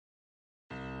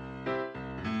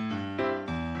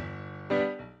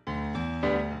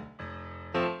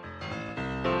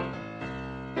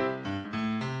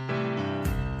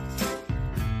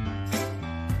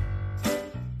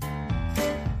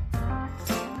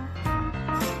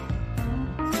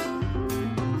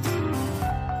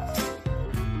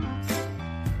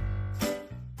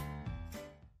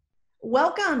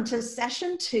Welcome to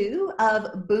session 2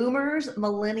 of Boomers,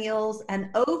 Millennials, and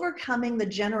Overcoming the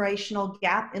Generational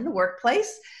Gap in the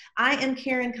Workplace. I am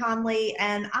Karen Conley,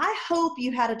 and I hope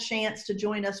you had a chance to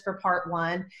join us for part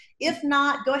 1. If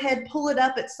not, go ahead, pull it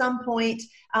up at some point,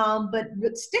 but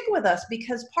stick with us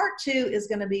because part 2 is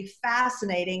going to be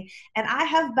fascinating. And I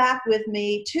have back with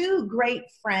me 2 great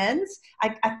friends.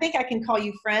 I think I can call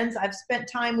you friends. I've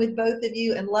spent time with both of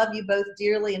you and love you both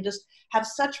dearly and just have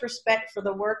such respect for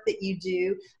the work that you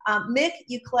do. Mick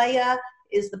Ukleja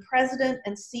is the president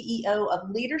and CEO of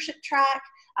Leadership Track.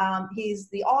 He's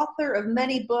the author of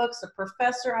many books, a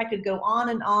professor. I could go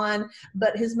on,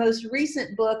 but his most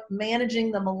recent book,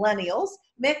 Managing the Millennials.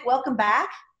 Mick, welcome back.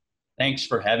 Thanks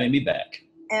for having me back.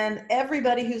 And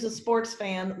everybody who's a sports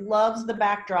fan loves the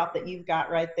backdrop that you've got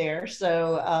right there.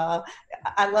 So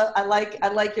I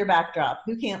like your backdrop.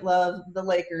 Who can't love the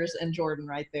Lakers and Jordan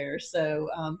right there? So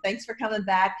thanks for coming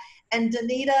back. And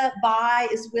Danita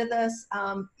is with us.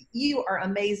 You are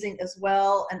amazing as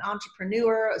well, an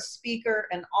entrepreneur, a speaker,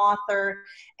 an author,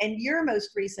 and your most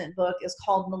recent book is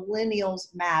called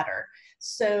Millennials Matter.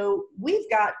 So we've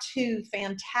got 2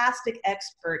 fantastic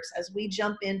experts as we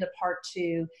jump into part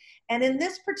 2. And in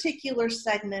this particular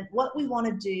segment, what we want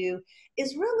to do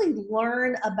is really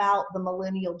learn about the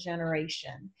millennial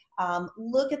generation.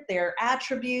 Look at their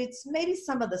attributes, maybe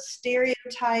some of the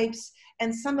stereotypes,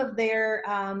 and some of their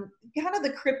kind of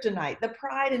the kryptonite, the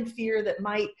pride and fear that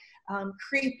might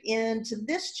creep into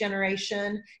this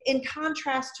generation in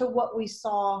contrast to what we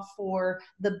saw for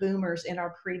the boomers in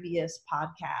our previous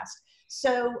podcast.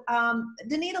 So,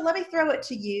 Danita, let me throw it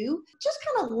to you. Just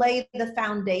kind of lay the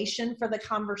foundation for the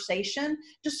conversation.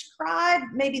 Describe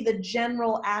maybe the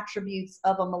general attributes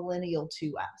of a millennial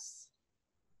to us.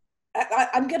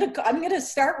 I'm gonna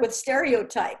start with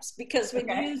stereotypes because when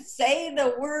you say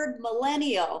the word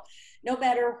millennial, no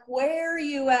matter where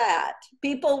you at,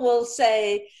 people will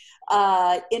say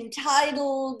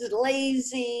entitled,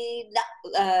 lazy,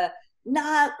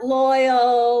 not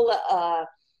loyal,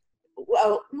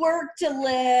 work to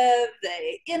live,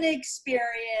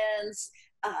 inexperienced,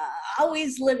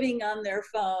 always living on their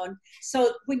phone.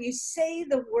 So when you say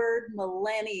the word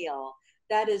millennial,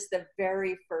 that is the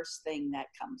very first thing that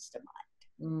comes to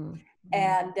mind. Mm-hmm.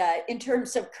 And in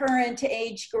terms of current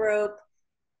age group,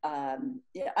 I'm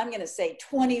going to say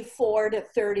 24 to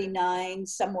 39,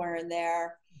 somewhere in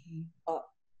there. Mm-hmm.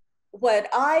 What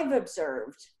I've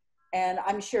observed, and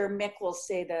I'm sure Mick will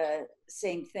say the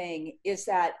same thing, is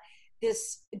that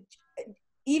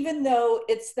even though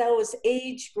it's those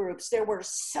age groups, there were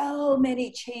so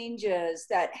many changes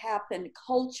that happened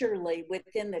culturally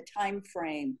within the time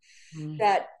frame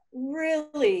that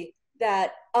really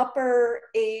that upper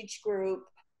age group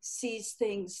sees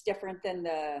things different than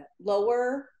the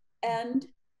lower end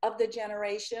of the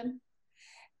generation.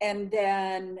 And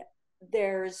then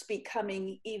there's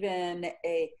becoming even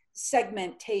a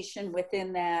segmentation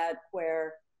within that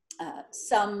where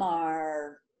some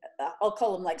are, I'll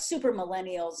call them like super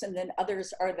millennials, and then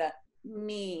others are the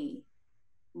me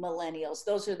millennials.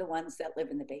 Those are the ones that live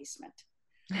in the basement.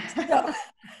 So,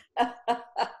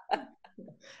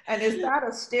 and is that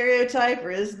a stereotype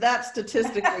or is that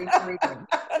statistically proven?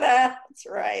 That's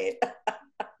right.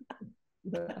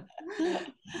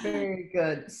 Very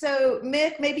good. So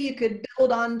Mick, maybe you could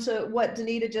build on to what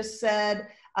Danita just said,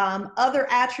 other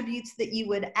attributes that you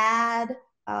would add,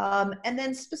 and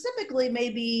then specifically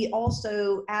maybe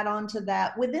also add on to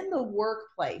that within the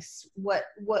workplace, what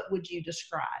would you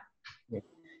describe?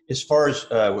 As far as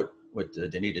what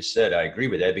Danita said, I agree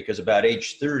with that, because about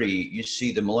age 30, you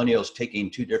see the millennials taking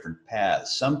 2 different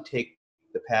paths. Some take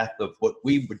the path of what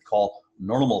we would call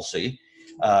normalcy.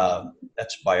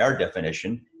 That's by our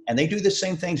definition. And they do the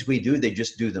same things we do, they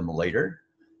just do them later.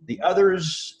 The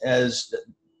others, as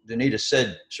Danita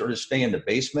said, sort of stay in the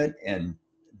basement, and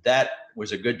that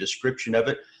was a good description of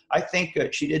it. I think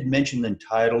she did mention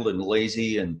entitled and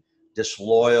lazy and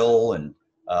disloyal and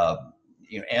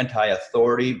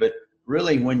anti-authority, but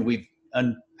really when we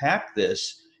unpack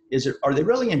this, are they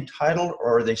really entitled,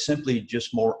 or are they simply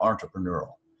just more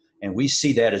entrepreneurial? And we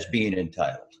see that as being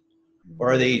entitled.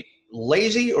 Or are they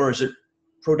lazy, or is it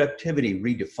productivity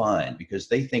redefined because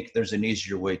they think there's an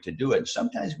easier way to do it? And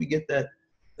sometimes we get that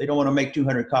they don't want to make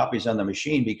 200 copies on the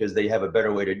machine because they have a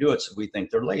better way to do it, so we think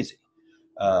they're lazy.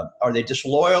 Are they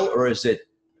disloyal, or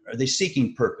are they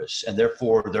seeking purpose and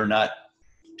therefore they're not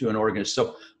to an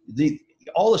organization? So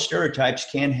all the stereotypes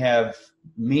can have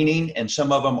meaning, and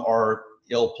some of them are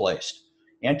ill-placed.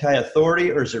 Anti-authority,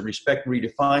 or is it respect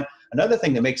redefined? Another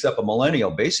thing that makes up a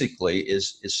millennial basically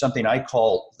is something I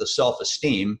call the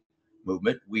self-esteem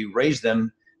movement. We raise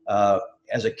them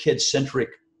as a kid-centric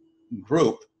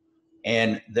group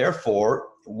And therefore,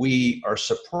 we are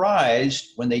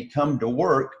surprised when they come to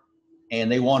work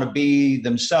and they want to be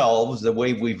themselves the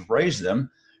way we've raised them,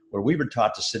 where we were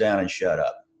taught to sit down and shut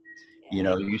up. You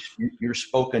know, you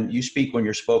speak when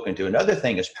you're spoken to. Another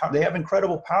thing is they have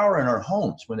incredible power in our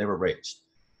homes when they were raised.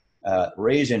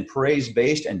 Raised in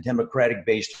praise-based and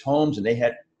democratic-based homes, and they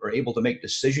were able to make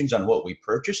decisions on what we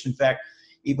purchased. In fact,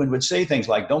 even would say things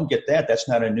like, "Don't get that. That's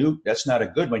not a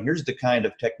good one. Here's the kind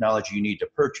of technology you need to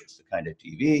purchase, the kind of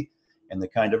TV and the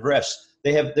kind of rest."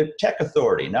 They have their tech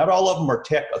authority. Not all of them are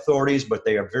tech authorities, but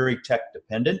they are very tech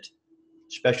dependent,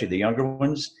 especially the younger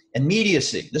ones.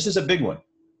 Immediacy. This is a big one.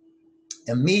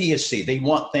 Immediacy. They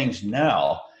want things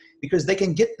now because they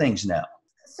can get things now.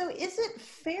 So is it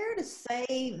fair to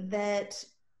say that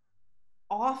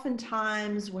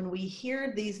oftentimes when we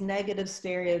hear these negative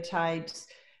stereotypes,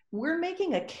 we're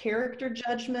making a character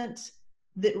judgment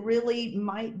that really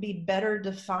might be better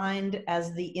defined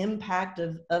as the impact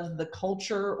of the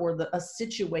culture or a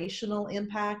situational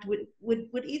impact?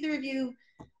 Would either of you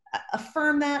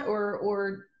affirm that,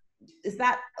 or is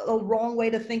that a wrong way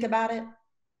to think about it?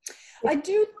 I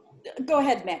do. Go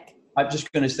ahead, Mick. I'm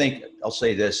just going to think, I'll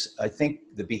say this. I think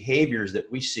the behaviors that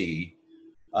we see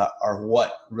are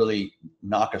what really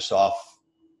knock us off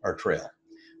our trail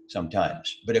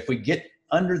sometimes. But if we get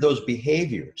under those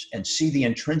behaviors and see the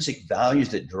intrinsic values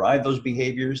that drive those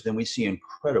behaviors, then we see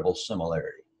incredible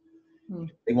similarity.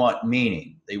 They want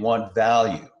meaning. They want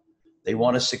value. They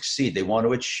want to succeed. They want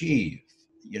to achieve.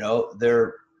 You know,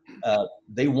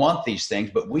 they want these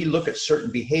things, but we look at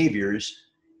certain behaviors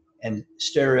and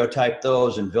stereotype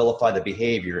those and vilify the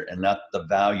behavior and not the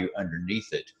value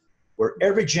underneath it. Where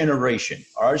every generation,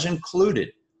 ours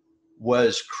included,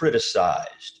 was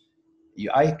criticized.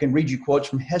 I can read you quotes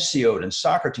from Hesiod and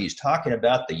Socrates talking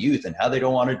about the youth and how they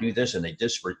don't want to do this and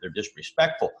they're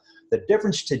disrespectful. The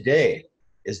difference today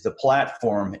is the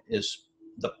plethora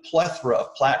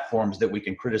of platforms that we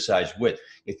can criticize with.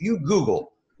 If you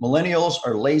Google millennials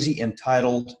are lazy,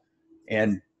 entitled,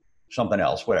 and something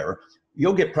else, whatever,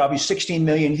 you'll get probably 16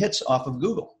 million hits off of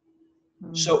Google.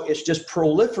 So it's just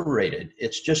proliferated.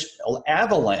 It's just an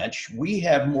avalanche. We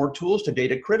have more tools today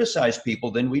to criticize people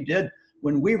than we did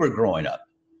when we were growing up.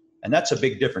 And that's a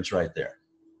big difference right there.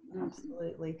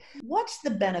 Absolutely. What's the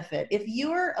benefit if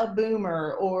you're a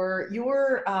boomer or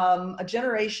you're a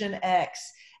Generation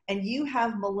X and you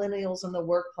have millennials in the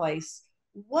workplace?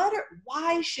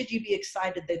 Why should you be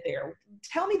excited that they're there?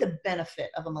 Tell me the benefit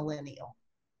of a millennial.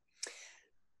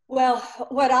 Well,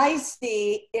 what I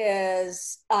see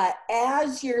is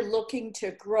as you're looking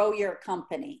to grow your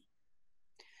company,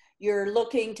 you're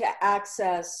looking to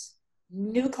access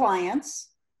new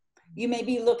clients, you may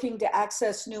be looking to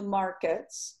access new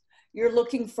markets, you're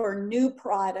looking for new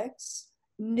products,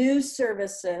 new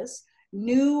services,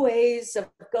 new ways of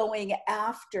going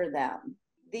after them.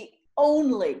 The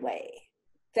only way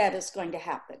that is going to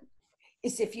happen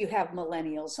is if you have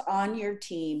millennials on your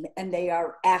team and they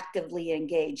are actively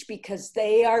engaged, because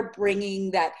they are bringing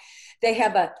that,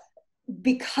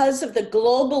 because of the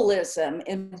globalism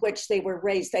in which they were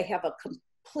raised, they have a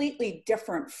completely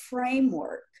different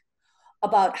framework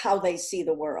about how they see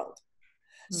the world.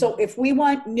 So if we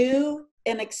want new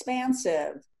and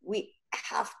expansive, we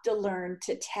have to learn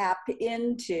to tap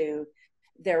into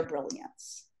their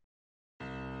brilliance.